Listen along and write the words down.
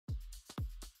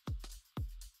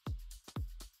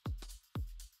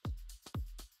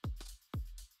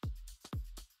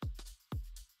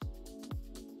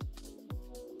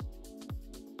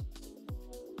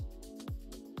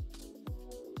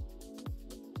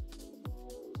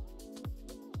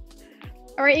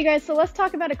All right, you guys, so let's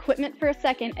talk about equipment for a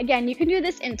second. Again, you can do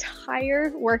this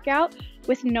entire workout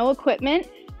with no equipment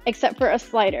except for a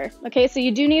slider. Okay, so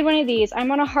you do need one of these. I'm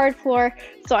on a hard floor,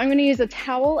 so I'm gonna use a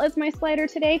towel as my slider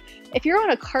today. If you're on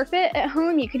a carpet at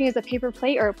home, you can use a paper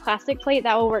plate or a plastic plate,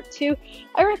 that will work too.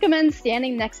 I recommend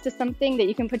standing next to something that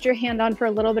you can put your hand on for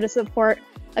a little bit of support,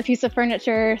 a piece of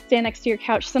furniture, stand next to your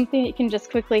couch, something you can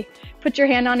just quickly put your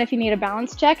hand on if you need a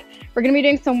balance check. We're gonna be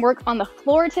doing some work on the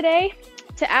floor today.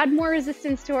 To add more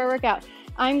resistance to our workout,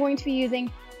 I'm going to be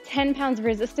using 10 pounds of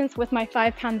resistance with my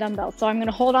 5-pound dumbbells. So I'm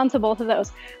gonna hold on to both of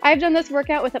those. I've done this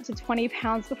workout with up to 20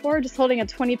 pounds before, just holding a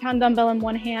 20-pound dumbbell in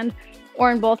one hand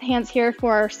or in both hands here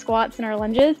for our squats and our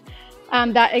lunges.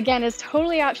 That again is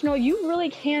totally optional. You really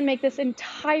can make this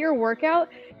entire workout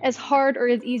as hard or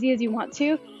as easy as you want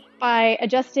to by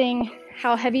adjusting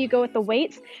how heavy you go with the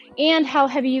weights and how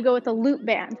heavy you go with the loop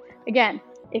band. Again,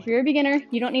 if you're a beginner,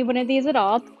 you don't need one of these at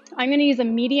all. I'm gonna use a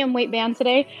medium weight band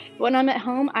today. When I'm at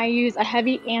home, I use a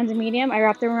heavy and a medium. I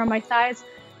wrap them around my thighs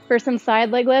for some side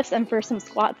leg lifts and for some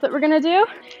squats that we're gonna do.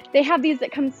 They have these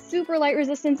that come super light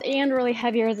resistance and really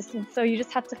heavy resistance. So you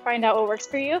just have to find out what works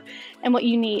for you and what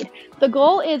you need. The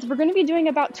goal is we're gonna be doing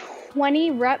about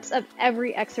 20 reps of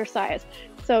every exercise.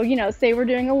 So, you know, say we're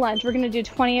doing a lunge, we're gonna do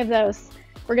 20 of those.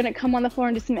 We're gonna come on the floor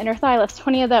and do some inner thigh lifts,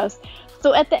 20 of those.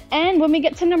 So at the end, when we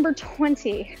get to number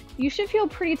 20, you should feel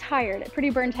pretty tired, pretty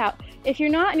burnt out. If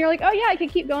you're not and you're like, oh yeah, I could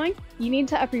keep going, you need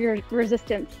to up your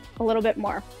resistance a little bit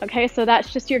more, okay? So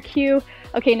that's just your cue.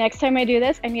 Okay, next time I do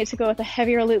this, I need to go with a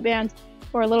heavier loop band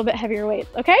or a little bit heavier weight,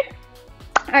 okay?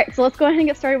 All right, so let's go ahead and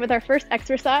get started with our first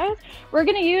exercise. We're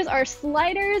gonna use our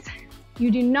sliders.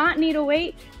 You do not need a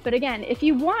weight, but again, if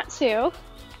you want to,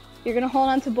 you're gonna hold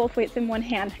on to both weights in one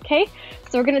hand, okay?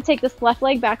 So we're gonna take this left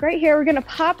leg back right here. We're gonna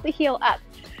pop the heel up.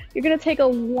 You're gonna take a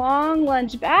long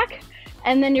lunge back,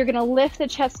 and then you're gonna lift the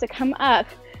chest to come up.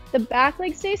 The back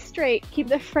leg stays straight. Keep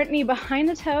the front knee behind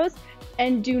the toes,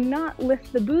 and do not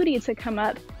lift the booty to come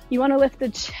up. You wanna lift the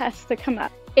chest to come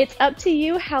up. It's up to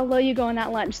you how low you go in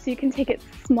that lunge. So you can take it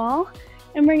small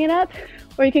and bring it up,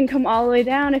 or you can come all the way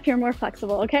down if you're more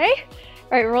flexible, okay?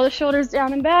 All right, roll the shoulders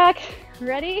down and back.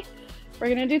 Ready? We're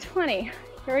gonna do 20.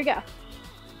 Here we go.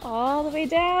 All the way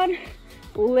down,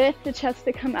 lift the chest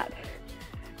to come up.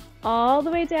 All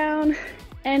the way down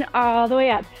and all the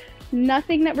way up.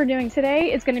 Nothing that we're doing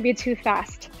today is gonna be too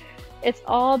fast. It's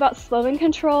all about slow and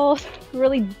controlled,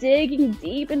 really digging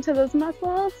deep into those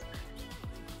muscles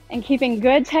and keeping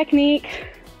good technique.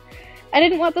 I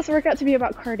didn't want this workout to be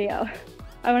about cardio.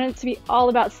 I wanted it to be all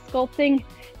about sculpting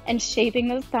and shaping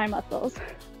those thigh muscles.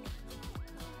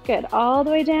 Good, all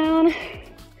the way down,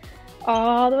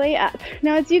 all the way up.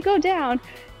 Now as you go down,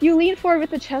 you lean forward with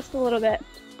the chest a little bit.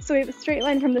 So we have a straight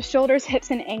line from the shoulders,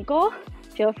 hips, and ankle.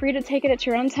 Feel free to take it at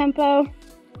your own tempo.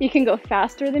 You can go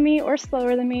faster than me or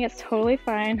slower than me, it's totally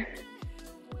fine.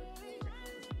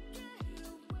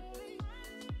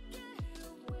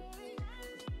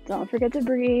 Don't forget to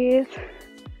breathe.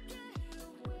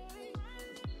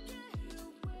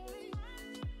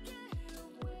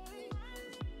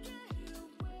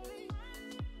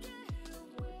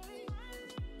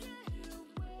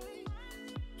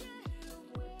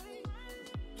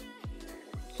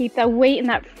 Keep that weight in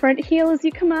that front heel as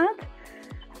you come up.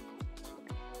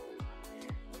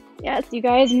 Yes, you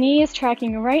guys, knees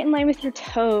tracking right in line with your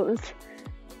toes.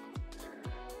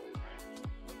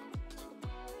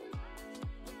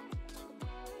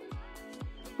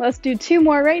 Let's do 2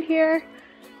 more right here.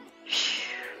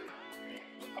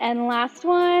 And last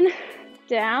one,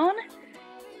 down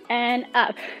and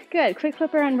up. Good, quick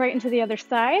flip around right into the other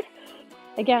side.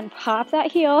 Again, pop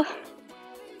that heel.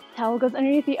 Towel goes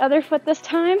underneath the other foot this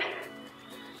time.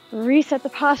 Reset the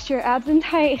posture, abs in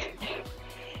tight.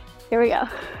 Here we go.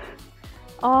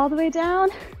 All the way down,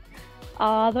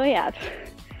 all the way up.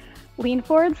 Lean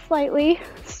forward slightly,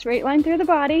 straight line through the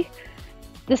body.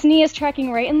 This knee is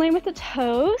tracking right in line with the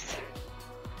toes.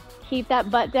 Keep that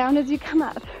butt down as you come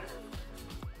up.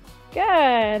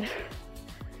 Good.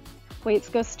 Weights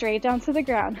go straight down to the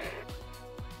ground.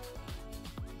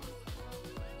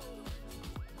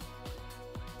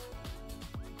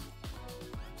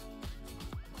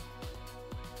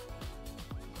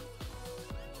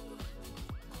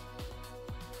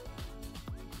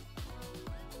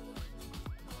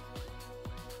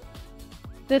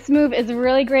 This move is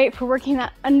really great for working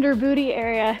that under booty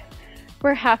area.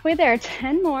 We're halfway there,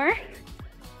 10 more.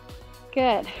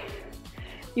 Good.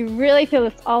 You really feel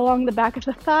this all along the back of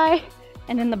the thigh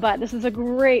and in the butt. This is a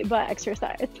great butt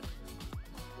exercise.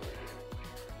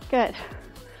 Good.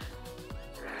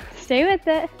 Stay with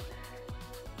it.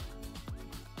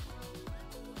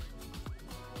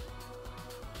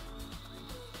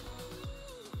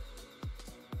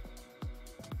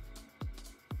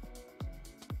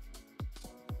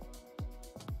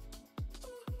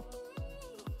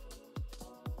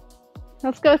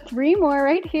 Let's go 3 more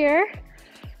right here.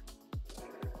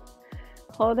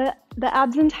 Hold it, the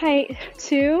abs in tight.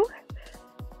 2.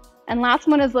 And last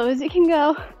one as low as you can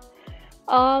go.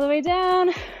 All the way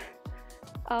down,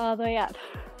 all the way up.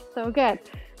 So good.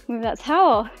 Move that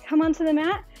towel. Come onto the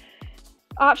mat.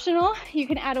 Optional, you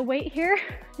can add a weight here.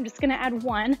 I'm just gonna add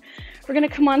 1. We're gonna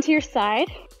come onto your side.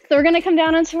 So we're gonna come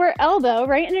down onto our elbow,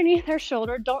 right underneath our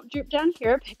shoulder. Don't droop down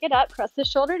here, pick it up, press the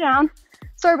shoulder down.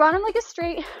 So our bottom leg is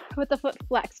straight with the foot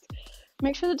flexed.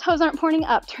 Make sure the toes aren't pointing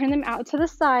up, turn them out to the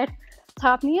side.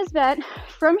 Top knee is bent.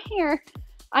 From here,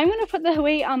 I'm gonna put the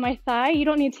weight on my thigh. You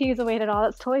don't need to use a weight at all,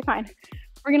 that's totally fine.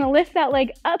 We're gonna lift that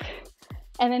leg up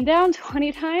and then down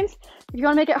 20 times. If you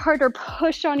wanna make it harder,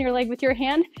 push on your leg with your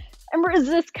hand and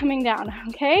resist coming down,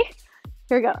 okay?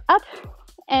 Here we go, up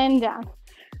and down,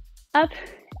 up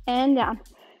and down.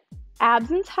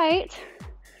 Abs in tight.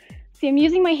 See, I'm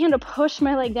using my hand to push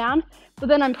my leg down, but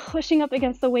then I'm pushing up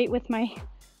against the weight with my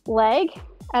leg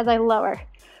as I lower.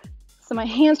 So my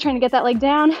hand's trying to get that leg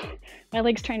down, my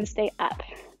leg's trying to stay up.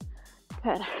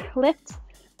 Good, lift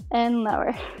and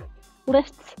lower,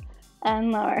 lift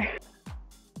and lower.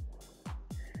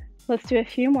 Let's do a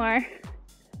few more.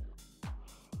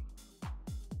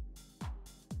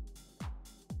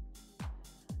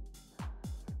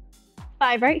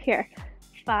 Five right here.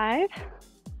 5,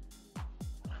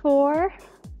 4,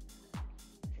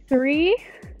 3,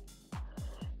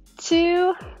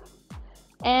 2,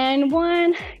 and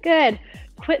 1. Good.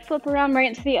 Quick flip around right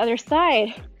into the other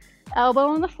side. Elbow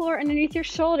on the floor underneath your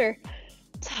shoulder.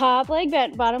 Top leg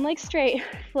bent, bottom leg straight.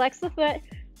 Flex the foot,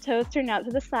 toes turn out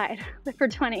to the side. Lift for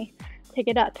 20. Take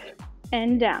it up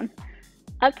and down,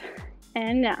 up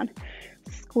and down.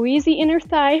 Squeeze the inner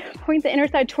thigh, point the inner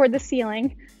thigh toward the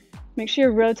ceiling. Make sure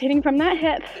you're rotating from that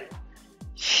hip.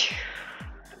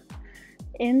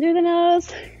 In through the nose,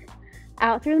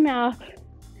 out through the mouth.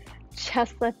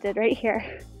 Chest lifted right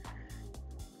here.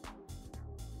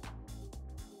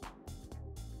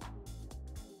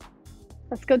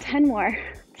 Let's go 10 more.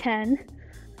 10.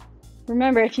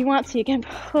 Remember, if you want to, you can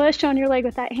push on your leg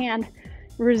with that hand.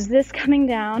 Resist coming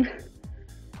down.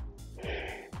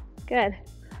 Good.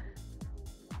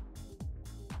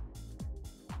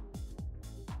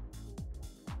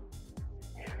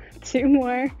 Two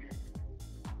more.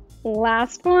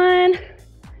 Last one.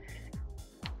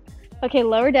 Okay,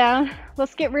 lower down.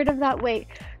 Let's get rid of that weight.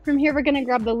 From here, we're gonna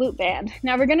grab the loop band.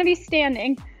 Now we're gonna be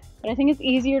standing, but I think it's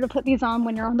easier to put these on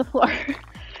when you're on the floor.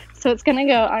 So it's gonna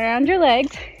go around your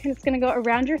legs, and it's gonna go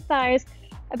around your thighs,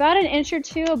 about 1 inch or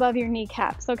 2 above your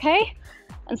kneecaps, okay?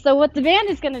 And so what the band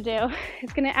is gonna do,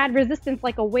 it's gonna add resistance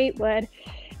like a weight would,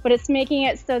 but it's making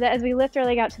it so that as we lift our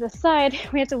leg out to the side,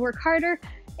 we have to work harder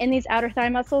in these outer thigh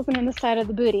muscles and in the side of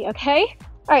the booty, okay?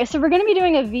 All right, so we're gonna be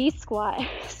doing a V squat.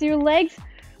 So your legs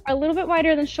are a little bit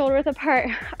wider than shoulder width apart.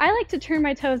 I like to turn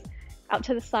my toes out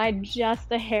to the side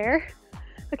just a hair.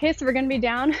 Okay, so we're gonna be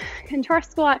down into our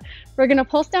squat. We're gonna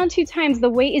pulse down 2 times. The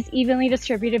weight is evenly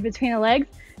distributed between the legs,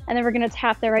 and then we're gonna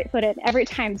tap the right foot in every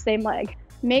time, same leg.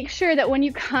 Make sure that when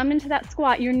you come into that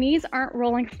squat, your knees aren't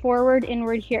rolling forward,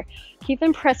 inward here. Keep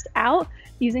them pressed out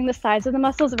using the sides of the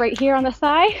muscles right here on the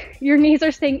thigh. Your knees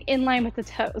are staying in line with the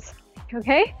toes,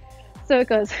 okay? So it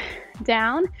goes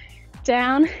down,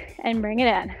 down, and bring it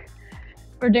in.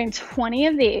 We're doing 20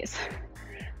 of these.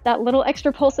 That little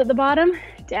extra pulse at the bottom,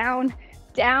 down,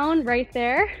 down, right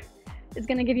there, is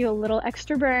gonna give you a little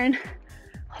extra burn.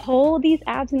 Hold these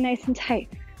abs nice and tight.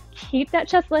 Keep that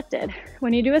chest lifted.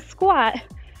 When you do a squat,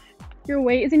 your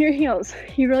weight is in your heels.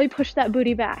 You really push that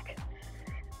booty back.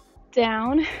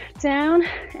 Down, down,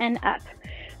 and up.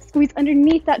 Squeeze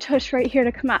underneath that tush right here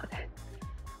to come up.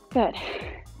 Good.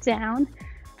 Down,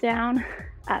 down,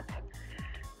 up.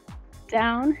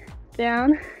 Down,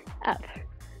 down, up.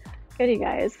 Good, you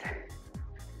guys.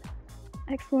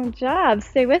 Excellent job.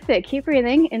 Stay with it. Keep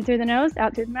breathing in through the nose,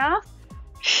 out through the mouth.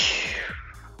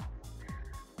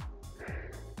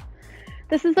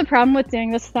 This is the problem with doing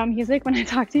this without music when I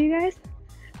talk to you guys.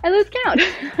 I lose count.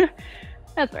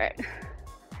 That's all right.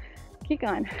 Keep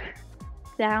going.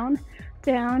 Down,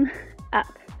 down,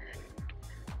 up.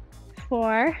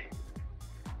 4,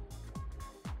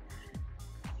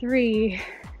 3.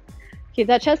 Keep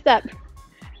that chest up.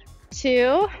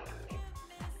 2.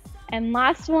 And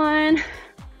last one.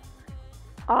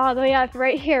 All the way up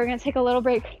right here. We're gonna take a little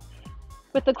break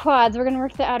with the quads. We're gonna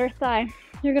work the outer thigh.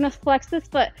 You're gonna flex this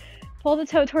foot. Pull the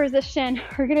toe towards the shin.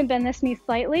 We're gonna bend this knee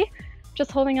slightly,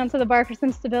 just holding onto the bar for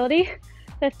some stability.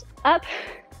 Lift up,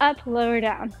 up, lower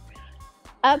down.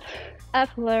 Up, up,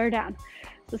 lower down.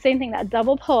 So same thing, that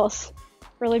double pulse,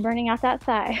 really burning out that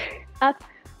thigh. Up,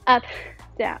 up,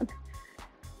 down.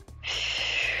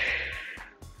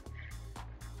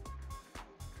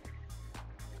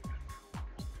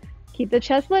 Keep the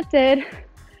chest lifted,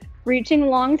 reaching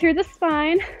long through the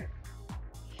spine.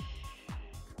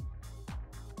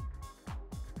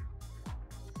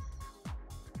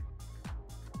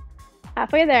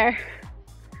 Halfway there.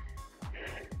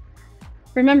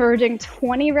 Remember, we're doing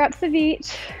 20 reps of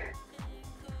each.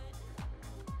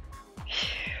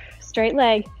 Straight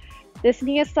leg. This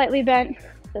knee is slightly bent.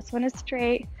 This one is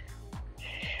straight.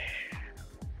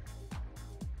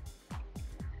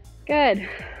 Good.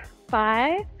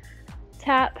 5,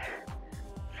 tap,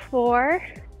 4,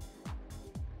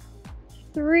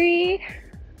 3,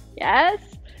 yes,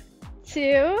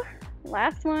 2,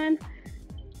 last one,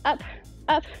 up,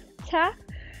 up, tap.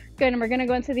 Good, and we're gonna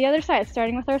go into the other side,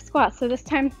 starting with our squat. So this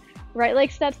time, right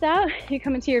leg steps out, you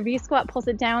come into your V squat, pulse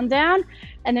it down, down,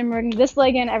 and then bring this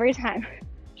leg in every time.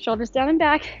 Shoulders down and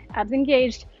back, abs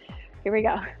engaged. Here we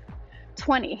go.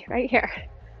 20, right here.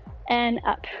 And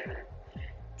up,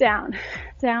 down,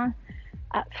 down,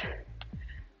 up.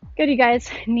 Good, you guys.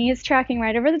 Knees tracking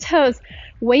right over the toes.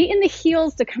 Weight in the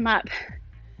heels to come up.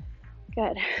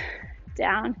 Good.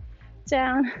 Down,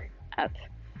 down, up.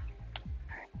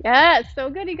 Yes, so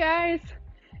good, you guys.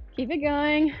 Keep it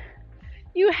going.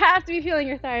 You have to be feeling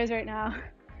your thighs right now.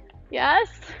 Yes?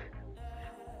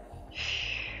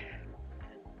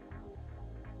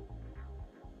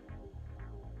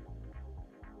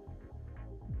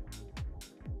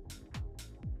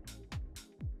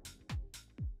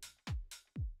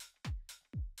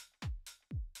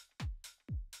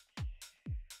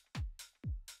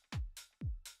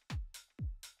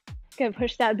 Good,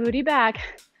 push that booty back.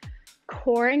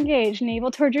 Core engaged, navel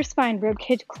towards your spine, rib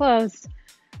cage closed.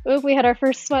 Oop, we had our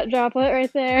first sweat droplet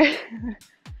right there.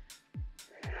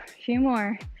 A few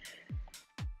more.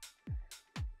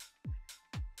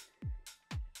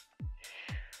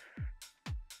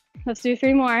 Let's do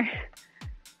 3 more.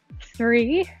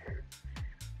 3,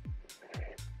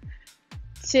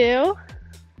 2,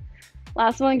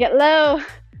 last one, get low.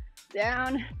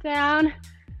 Down, down,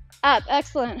 up,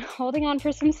 excellent. Holding on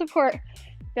for some support.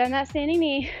 Bend that standing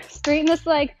knee, straighten this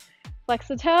leg, flex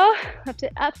the toe, lift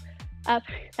it up, up,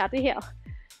 tap the heel.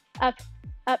 Up,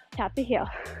 up, tap the heel.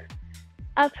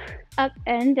 Up, up,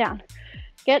 and down.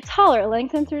 Get taller,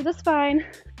 lengthen through the spine.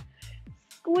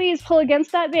 Squeeze, pull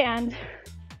against that band.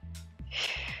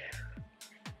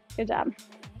 Good job.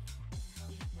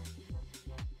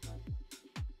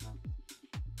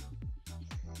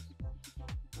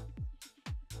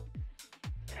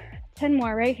 Ten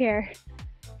more right here.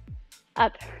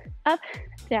 Up, up,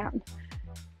 down.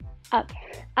 Up,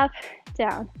 up,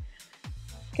 down.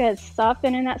 Good,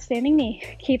 soften in that standing knee.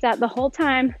 Keep that the whole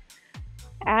time.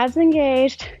 Abs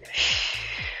engaged.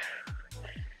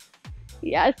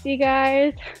 Yes, you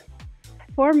guys.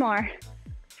 4 more.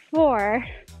 4.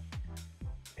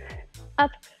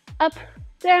 Up, up,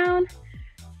 down.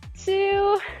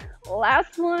 2.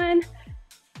 Last one.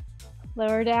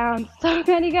 Lower down. So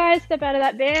good, you guys. Step out of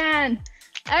that band.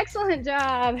 Excellent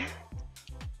job.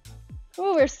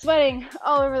 Oh, we're sweating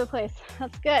all over the place.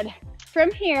 That's good.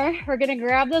 From here, we're gonna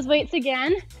grab those weights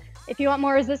again. If you want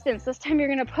more resistance, this time you're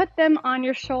gonna put them on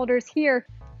your shoulders here.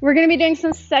 We're gonna be doing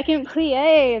some second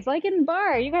plies, like in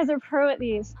bar. You guys are pro at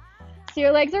these. So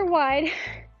your legs are wide,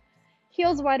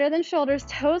 heels wider than shoulders,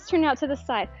 toes turn out to the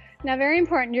side. Now, very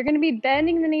important, you're gonna be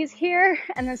bending the knees here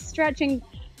and then stretching,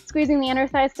 squeezing the inner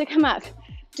thighs to come up.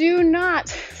 Do not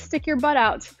stick your butt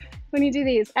out when you do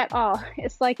these at all.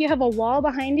 It's like you have a wall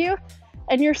behind you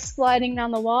and you're sliding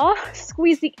down the wall.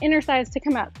 Squeeze the inner thighs to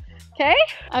come up, okay?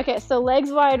 Okay, so legs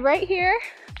wide right here.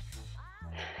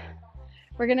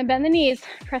 We're gonna bend the knees,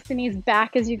 press the knees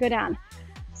back as you go down.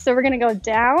 So we're gonna go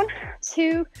down,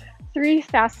 2, 3,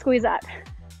 fast squeeze up.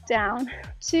 Down,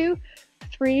 2,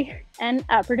 3, and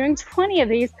up. We're doing 20 of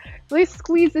these. Really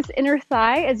squeeze this inner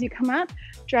thigh as you come up,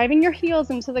 driving your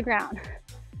heels into the ground.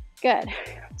 Good.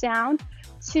 Down,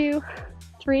 2,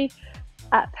 3,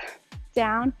 up.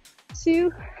 Down,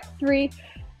 2, 3,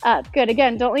 up. Good.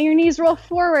 Again, don't let your knees roll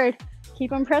forward.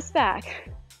 Keep them pressed back.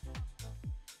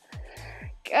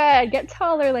 Good. Get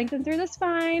taller. Lengthen through the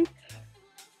spine.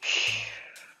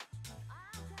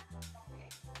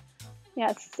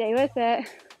 Yeah, stay with it.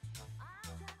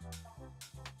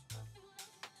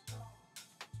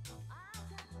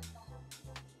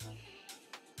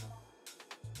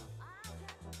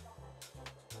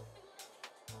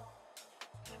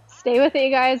 Stay with it, you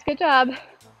guys. Good job.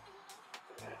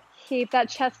 Keep that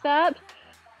chest up.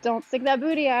 Don't stick that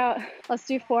booty out. Let's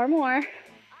do 4 more.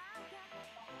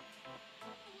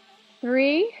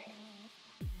 3,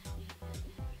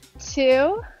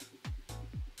 2,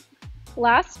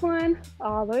 last one.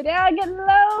 All the way down, get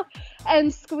low,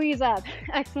 and squeeze up.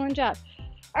 Excellent job.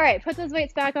 All right, put those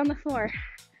weights back on the floor.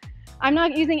 I'm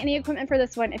not using any equipment for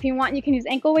this one. If you want, you can use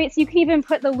ankle weights. You can even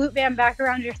put the loop band back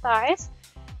around your thighs.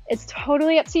 It's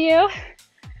totally up to you.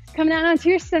 Come down onto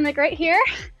your stomach right here.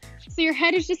 So your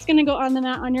head is just gonna go on the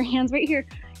mat on your hands right here.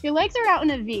 Your legs are out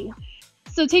in a V.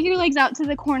 So take your legs out to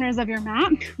the corners of your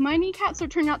mat. My kneecaps are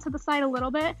turned out to the side a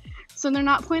little bit, so they're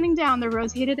not pointing down, they're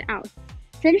rotated out.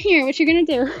 From here, what you're gonna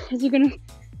do is you're gonna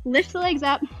lift the legs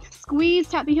up, squeeze,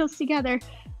 tap the heels together,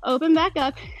 open back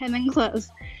up, and then close.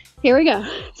 Here we go.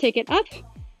 Take it up,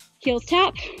 heels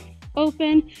tap,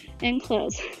 open, and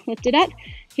close. Lift it up,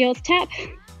 heels tap,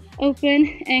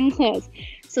 open, and close.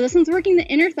 So this one's working the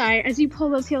inner thigh as you pull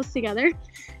those heels together.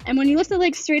 And when you lift the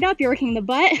legs straight up, you're working the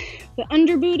butt, the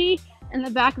under booty, and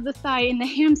the back of the thigh and the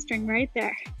hamstring right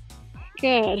there.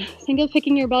 Good. Think of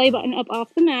picking your belly button up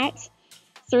off the mat.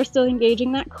 So we're still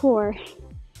engaging that core.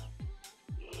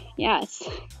 Yes.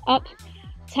 Up,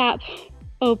 tap,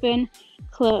 open,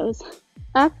 close.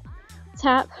 Up,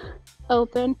 tap,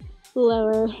 open,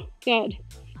 lower. Good.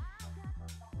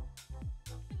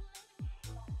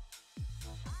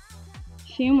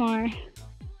 Few more.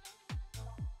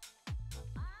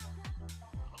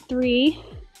 3,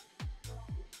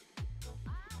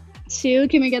 2,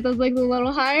 can we get those legs a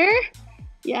little higher?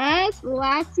 Yes,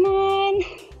 last one.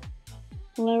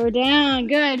 Lower down,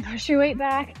 good. Push your weight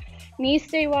back. Knees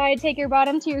stay wide, take your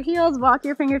bottom to your heels, walk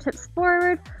your fingertips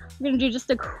forward. We're gonna do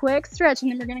just a quick stretch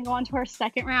and then we're gonna go on to our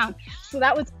second round. So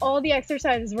that was all the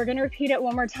exercises. We're gonna repeat it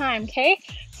one more time, okay?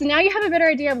 So now you have a better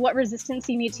idea of what resistance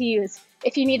you need to use.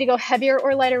 If you need to go heavier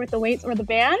or lighter with the weights or the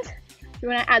band, if you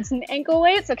wanna add some ankle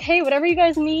weights, okay, whatever you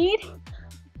guys need.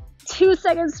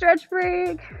 2-second stretch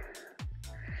break.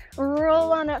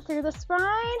 Roll on up through the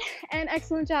spine, and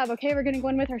excellent job. Okay, we're gonna go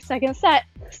in with our second set,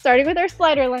 starting with our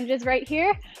slider lunges right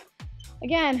here.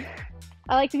 Again,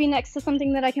 I like to be next to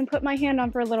something that I can put my hand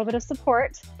on for a little bit of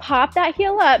support. Pop that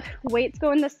heel up, weights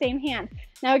go in the same hand.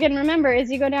 Now again, remember,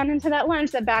 as you go down into that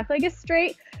lunge, the back leg is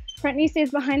straight, front knee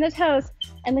stays behind the toes,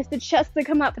 and lift the chest to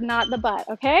come up, not the butt,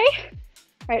 okay?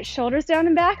 All right, shoulders down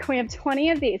and back. We have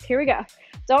 20 of these. Here we go.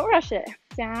 Don't rush it.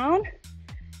 Down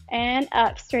and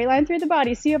up, straight line through the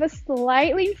body. So you have a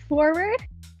slight lean forward,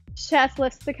 chest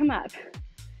lifts to come up.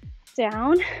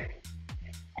 Down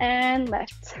and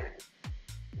lift.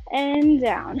 And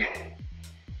down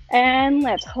and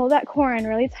lift. Hold that core in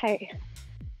really tight.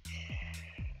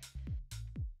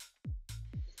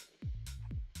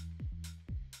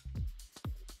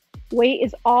 Weight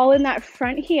is all in that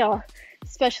front heel,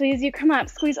 especially as you come up.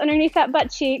 Squeeze underneath that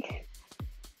butt cheek.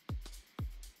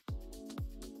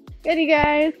 Good, you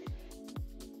guys.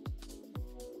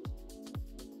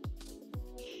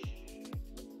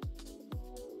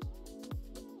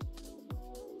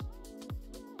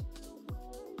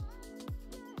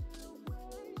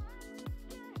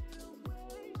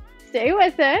 Stay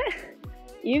with it.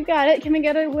 You've got it. Can we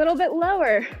get a little bit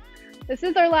lower? This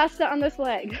is our last set on this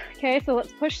leg. Okay, so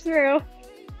let's push through.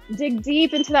 Dig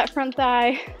deep into that front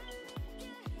thigh.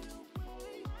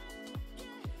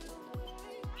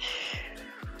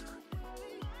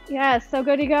 Yes, so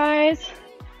good, you guys.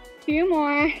 A few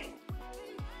more.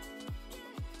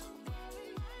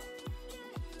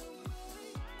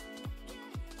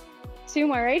 Two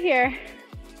more right here.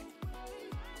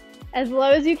 As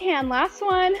low as you can. Last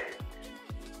one.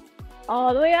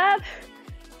 All the way up.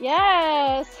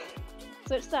 Yes.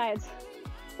 Switch sides.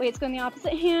 Weights go in the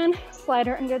opposite hand.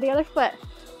 Slider under the other foot.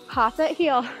 Pop that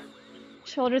heel.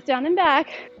 Shoulders down and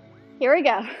back. Here we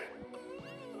go.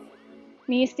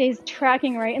 Knee stays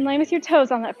tracking right in line with your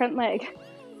toes on that front leg.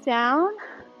 Down.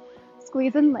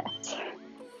 Squeeze and lift.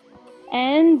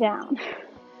 And down.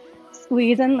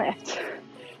 Squeeze and lift.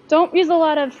 Don't use a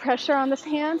lot of pressure on this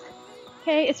hand.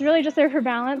 Okay, it's really just there for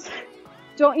balance.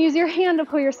 Don't use your hand to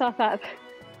pull yourself up.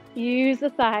 Use the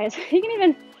thighs. You can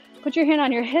even put your hand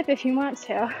on your hip if you want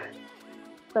to.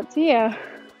 It's up to you.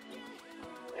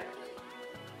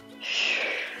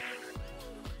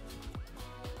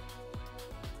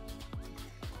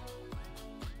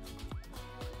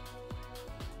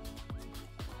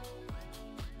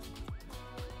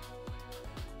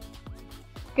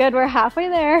 Good, we're halfway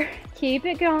there. Keep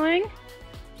it going.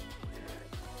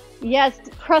 Yes,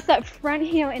 press that front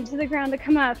heel into the ground to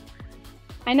come up.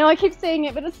 I know I keep saying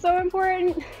it, but it's so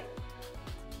important.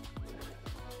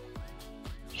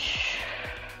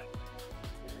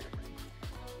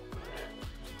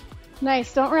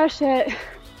 Nice, don't rush it.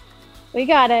 We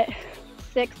got it.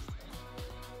 6,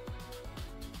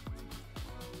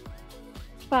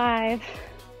 5,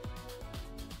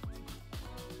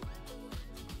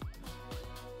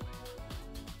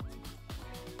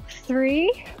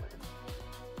 3,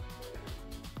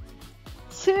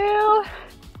 2,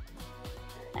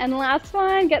 And last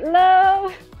one, get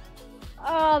low,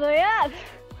 all the way up.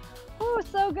 Oh,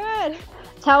 so good.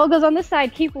 Towel goes on the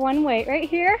side, keep one weight right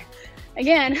here.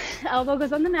 Again, elbow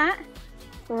goes on the mat,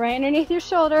 right underneath your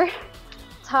shoulder,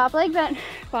 top leg bent,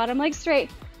 bottom leg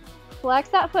straight. Flex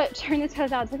that foot, turn the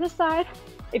toes out to the side.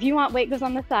 If you want, weight goes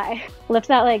on the thigh. Lift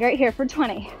that leg right here for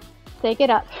 20. Take it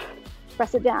up,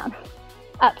 press it down,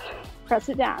 up, press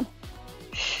it down.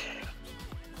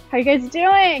 How are you guys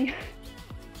doing?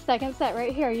 Second set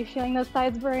right here. Are you feeling those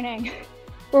thighs burning?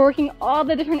 We're working all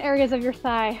the different areas of your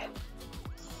thigh.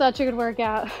 Such a good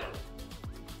workout.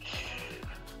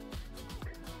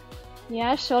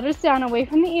 Yeah, shoulders down, away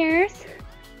from the ears.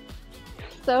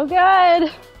 So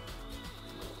good.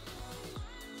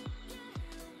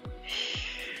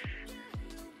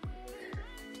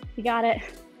 You got it.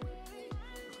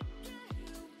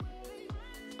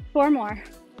 4 more.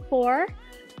 4,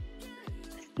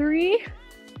 3,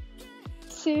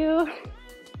 2,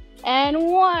 and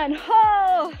 1.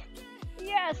 Oh,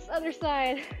 yes, other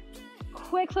side.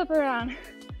 Quick flip around.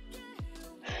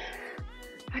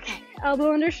 Okay,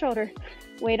 elbow under shoulder.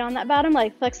 Weight on that bottom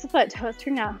leg. Flex the foot, toes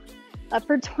turn now. Up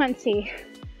for 20.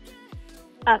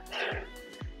 Up.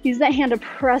 Use that hand to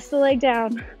press the leg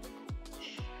down.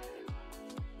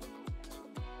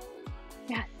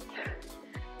 Yes.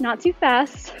 Not too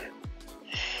fast.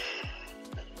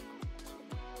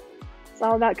 It's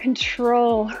all about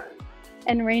control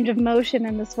and range of motion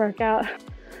in this workout.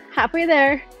 Halfway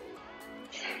there.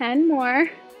 10 more.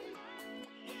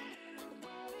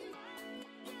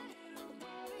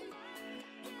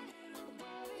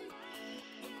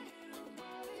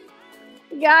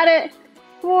 Got it.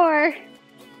 4,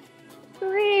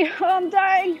 3, oh, I'm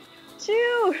dying.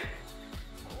 2,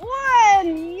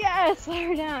 1. Yes,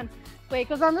 lower down. Weight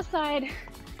goes on the side.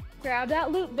 Grab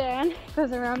that loop band.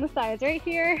 Goes around the sides right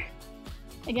here.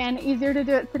 Again, easier to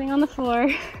do it sitting on the floor.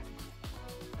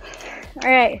 All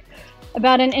right,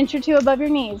 about an inch or two above your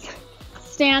knees.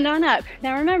 Stand on up.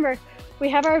 Now remember, we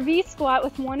have our V squat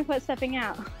with one foot stepping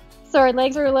out. So our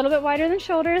legs are a little bit wider than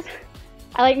shoulders.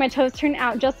 I like my toes turned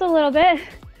out just a little bit.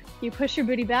 You push your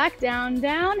booty back, down,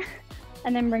 down,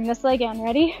 and then bring this leg in.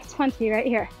 Ready? 20 right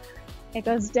here. It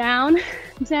goes down,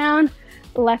 down,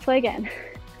 left leg in.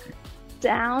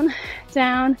 Down,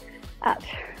 down, up.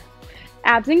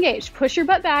 Abs engaged. Push your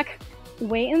butt back.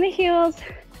 Weight in the heels.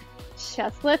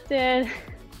 Chest lifted.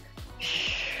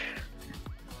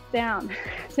 Down,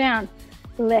 down,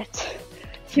 lift.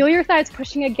 Feel your thighs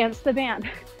pushing against the band.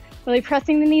 Really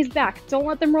pressing the knees back. Don't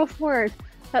let them roll forward.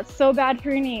 That's so bad for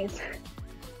your knees.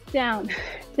 Down,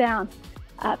 down,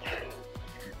 up.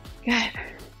 Good.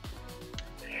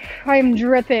 I am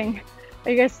dripping.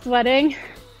 Are you guys sweating?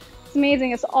 It's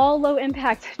amazing. It's all low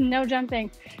impact, no jumping.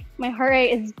 My heart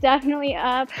rate is definitely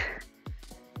up.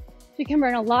 You can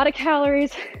burn a lot of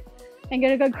calories and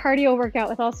get a good cardio workout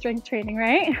with all strength training,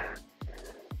 right?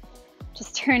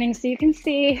 Just turning so you can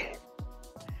see.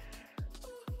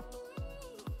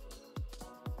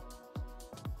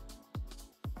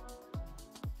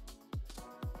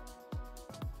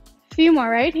 A few more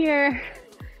right here.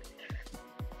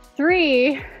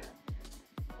 3,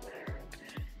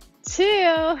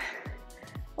 2,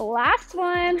 last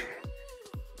one.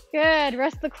 Good,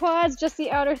 rest the quads, just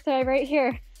the outer thigh right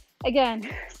here. Again,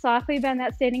 softly bend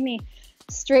that standing knee.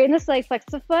 Straighten this leg, flex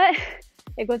the foot.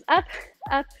 It goes up,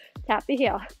 up, tap the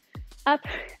heel. Up,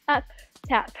 up,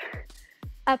 tap.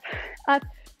 Up, up,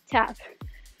 tap.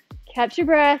 Catch your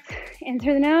breath in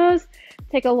through the nose.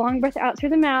 Take a long breath out through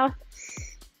the mouth.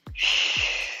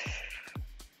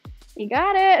 You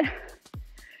got it.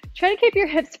 Try to keep your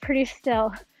hips pretty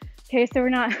still. Okay, so we're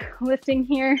not lifting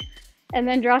here and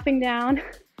then dropping down.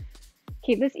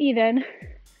 Keep this even.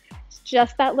 It's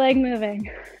just that leg moving.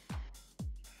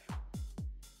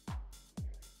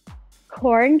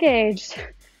 Core engaged.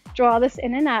 Draw this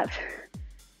in and up.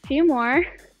 A few more.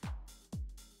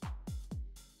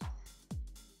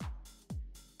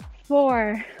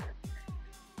 4,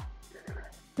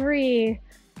 3,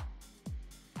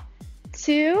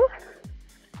 2,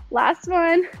 last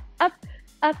one. Up,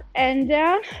 up, and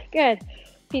down. Good.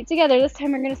 Feet together. This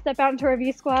time we're going to step out into our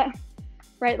V squat.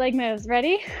 Right leg moves.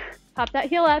 Ready? Pop that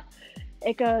heel up.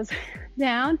 It goes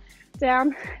down,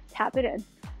 down, tap it in.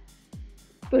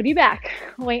 Booty back.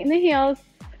 Weight in the heels.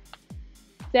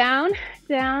 Down,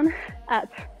 down, up.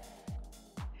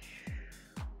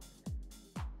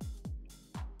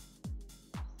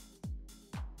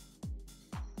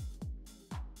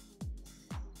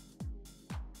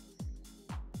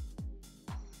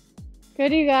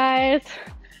 Good, you guys.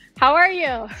 How are you?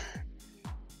 Are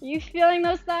you feeling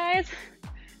those thighs?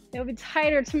 They'll be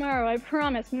tighter tomorrow, I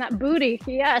promise. And that booty,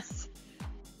 yes.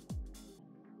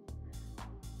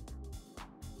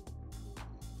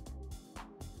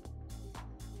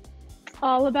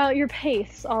 All about your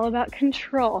pace, all about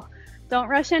control. Don't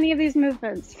rush any of these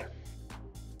movements.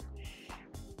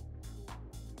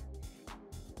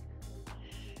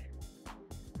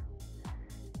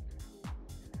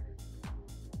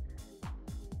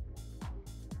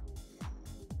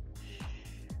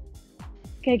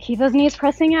 Okay, keep those knees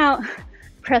pressing out,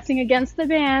 pressing against the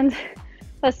band.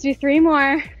 Let's do 3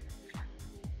 more.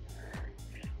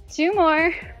 2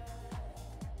 more.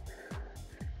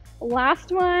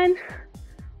 Last one.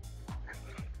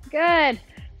 Good.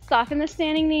 Soften the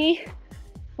standing knee.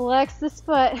 Flex this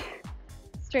foot.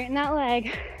 Straighten that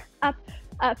leg. Up,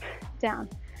 up, down.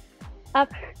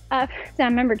 Up, up, down.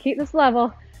 Remember, keep this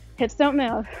level. Hips don't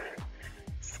move.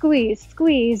 Squeeze,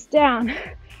 squeeze, down.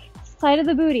 Side of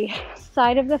the booty,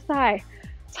 side of the thigh.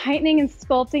 Tightening and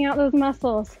sculpting out those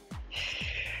muscles.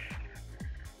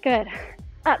 Good.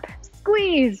 Up,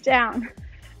 squeeze, down.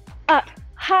 Up,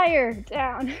 higher,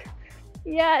 down.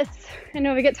 Yes. I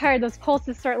know we get tired, those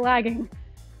pulses start lagging.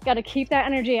 Got to keep that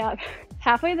energy up.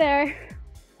 Halfway there.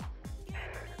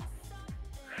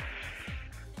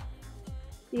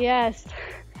 Yes.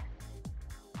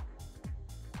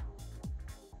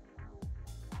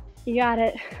 You got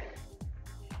it.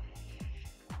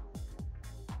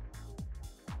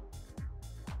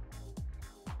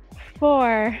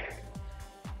 4,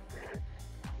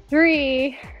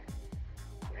 3,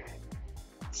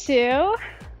 2,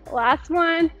 last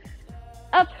one.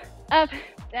 Up, up,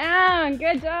 down.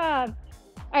 Good job.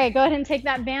 All right, go ahead and take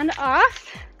that band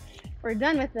off. We're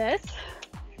done with this.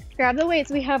 Grab the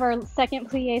weights. We have our second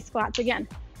plie squats again.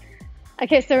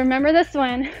 Okay, so remember this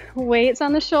one. Weights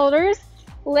on the shoulders,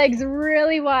 legs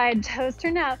really wide, toes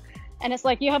turned out. And it's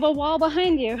like you have a wall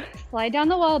behind you. Slide down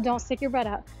the wall, don't stick your butt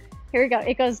out. Here we go.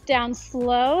 It goes down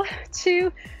slow,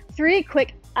 2, 3,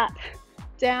 quick up.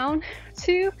 Down,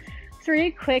 2,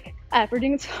 3, quick up. We're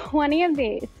doing 20 of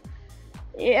these.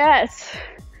 Yes.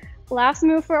 Last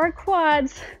move for our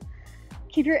quads.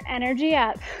 Keep your energy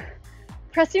up.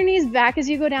 Press your knees back as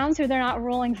you go down so they're not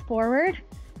rolling forward.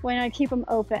 Why not keep them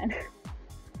open?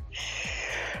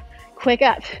 Quick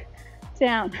up.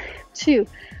 Down, 2,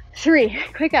 3,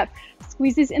 quick up.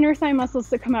 Squeeze these inner thigh muscles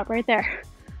to come up right there.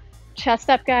 Chest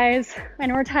up, guys. I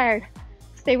know we're tired.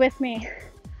 Stay with me.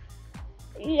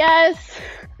 Yes.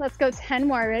 Let's go 10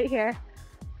 more right here.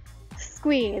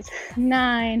 Squeeze.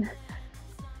 9.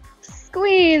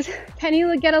 Squeeze. Can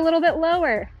you get a little bit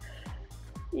lower?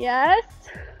 Yes.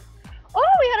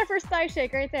 Oh, we had our first thigh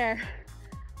shake right there.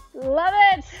 Love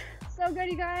it. So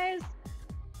good, you guys.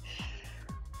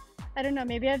 I don't know,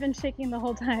 maybe I've been shaking the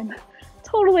whole time.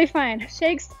 Totally fine.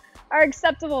 Shakes are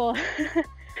acceptable.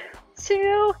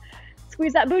 2,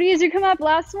 squeeze that booty as you come up.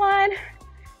 Last one.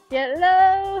 Get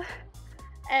low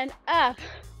and up.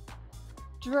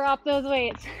 Drop those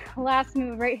weights. Last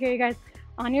move right here, you guys.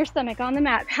 On your stomach, on the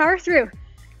mat. Power through.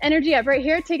 Energy up right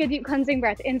here. Take a deep cleansing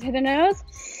breath. Into the nose,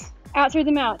 out through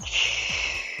the mouth.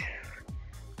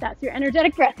 That's your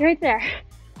energetic breath right there.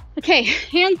 Okay,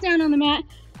 hands down on the mat.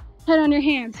 Head on your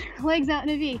hands, legs out in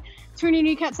a V. Turn your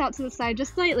kneecaps out to the side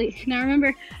just slightly. Now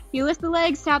remember, you lift the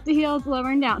legs, tap the heels, lower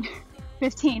and down.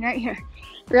 15 right here.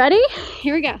 Ready?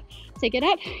 Here we go. Take it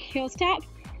up, heels tap,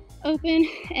 open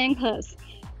and close.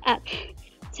 Up,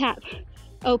 tap,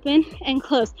 open and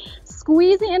close.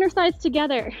 Squeeze the inner thighs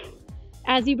together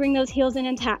as you bring those heels in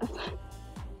and tap.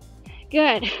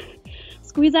 Good.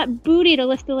 Squeeze that booty to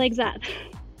lift the legs up.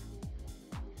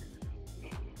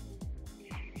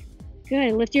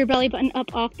 Good, lift your belly button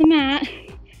up off the mat,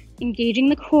 engaging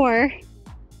the core.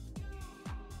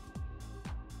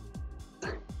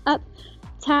 Up,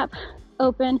 tap,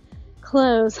 open,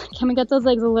 close. Can we get those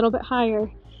legs a little bit higher?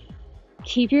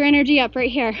 Keep your energy up right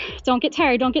here. Don't get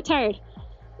tired, don't get tired.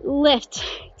 Lift,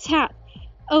 tap,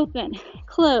 open,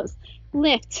 close.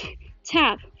 Lift,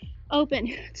 tap,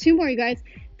 open. 2 more, you guys.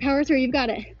 Power through, you've got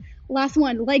it. Last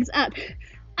one, legs up,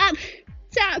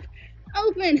 tap,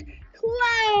 open,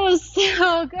 close.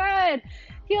 So good.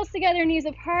 Heels together, knees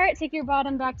apart. Take your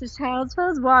bottom back to child's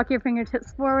pose. Walk your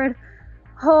fingertips forward.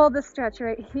 Hold the stretch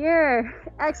right here.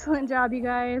 Excellent job, you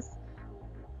guys.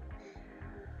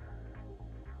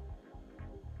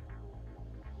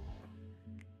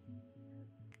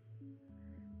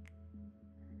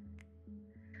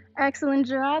 Excellent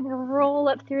job. Roll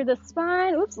up through the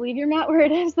spine. Oops, leave your mat where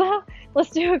it is though. Let's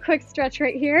do a quick stretch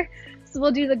right here. So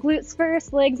we'll do the glutes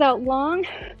first, legs out long.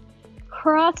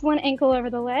 Cross one ankle over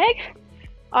the leg.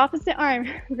 Opposite arm,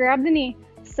 grab the knee,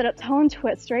 sit up toe and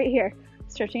twist right here.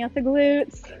 Stretching out the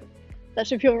glutes. That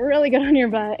should feel really good on your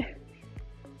butt.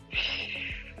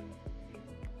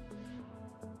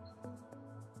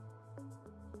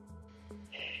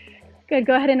 Good,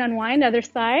 go ahead and unwind, other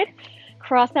side.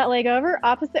 Cross that leg over,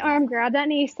 opposite arm, grab that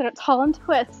knee, sit up tall and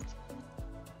twist.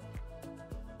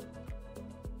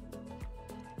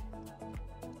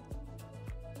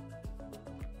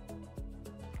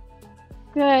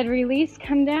 Good, release,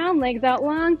 come down, legs out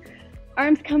long,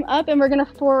 arms come up, and we're gonna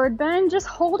forward bend. Just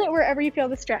hold it wherever you feel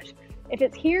the stretch. If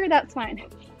it's here, that's fine.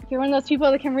 If you're one of those people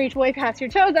that can reach way past your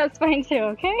toes, that's fine too,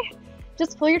 okay?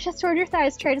 Just pull your chest toward your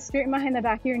thighs, try to straighten behind the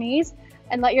back of your knees,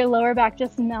 and let your lower back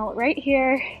just melt right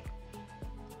here.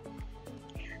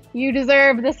 You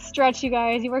deserve this stretch, you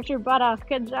guys. You worked your butt off,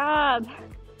 good job.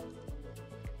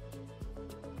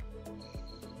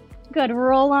 Good,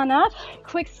 roll on up,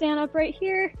 quick stand up right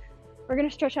here. We're gonna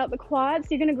stretch out the quads.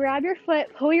 You're gonna grab your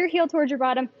foot, pull your heel towards your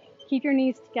bottom, keep your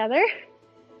knees together,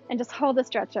 and just hold the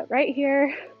stretch up right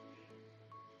here.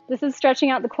 This is stretching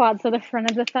out the quads, so the front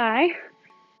of the thigh.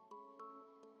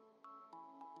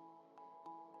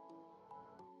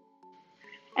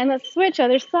 And let's switch,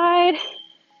 other side.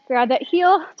 Grab that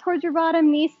heel towards your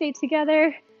bottom, knees stay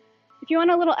together. If you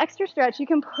want a little extra stretch, you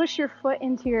can push your foot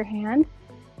into your hand.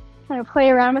 Kind of play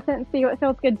around with it and see what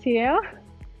feels good to you.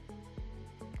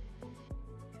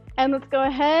 And let's go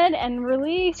ahead and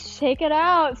release, shake it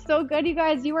out. So good, you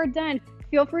guys, you are done.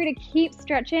 Feel free to keep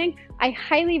stretching. I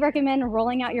highly recommend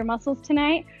rolling out your muscles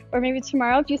tonight, or maybe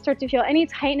tomorrow if you start to feel any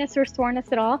tightness or soreness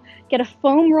at all. Get a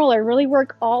foam roller, really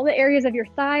work all the areas of your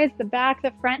thighs, the back,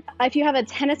 the front. If you have a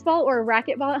tennis ball or a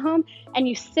racket ball at home and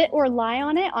you sit or lie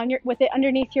on it with it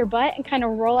underneath your butt and kind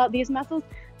of roll out these muscles,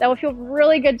 that will feel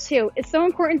really good too. It's so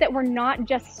important that we're not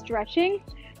just stretching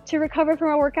to recover from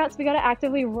our workouts. We got to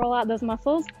actively roll out those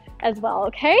muscles as well,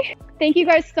 okay? Thank you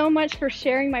guys so much for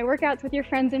sharing my workouts with your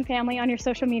friends and family on your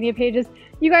social media pages.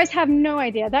 You guys have no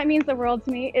idea. That means the world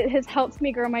to me. It has helped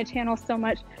me grow my channel so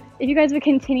much. If you guys would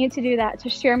continue to do that, to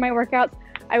share my workouts,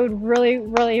 I would really,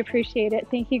 really appreciate it.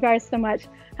 Thank you guys so much.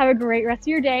 Have a great rest of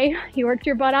your day. You worked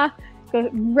your butt off. Go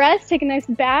rest, take a nice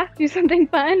bath, do something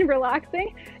fun,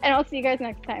 relaxing, and I'll see you guys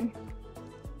next time.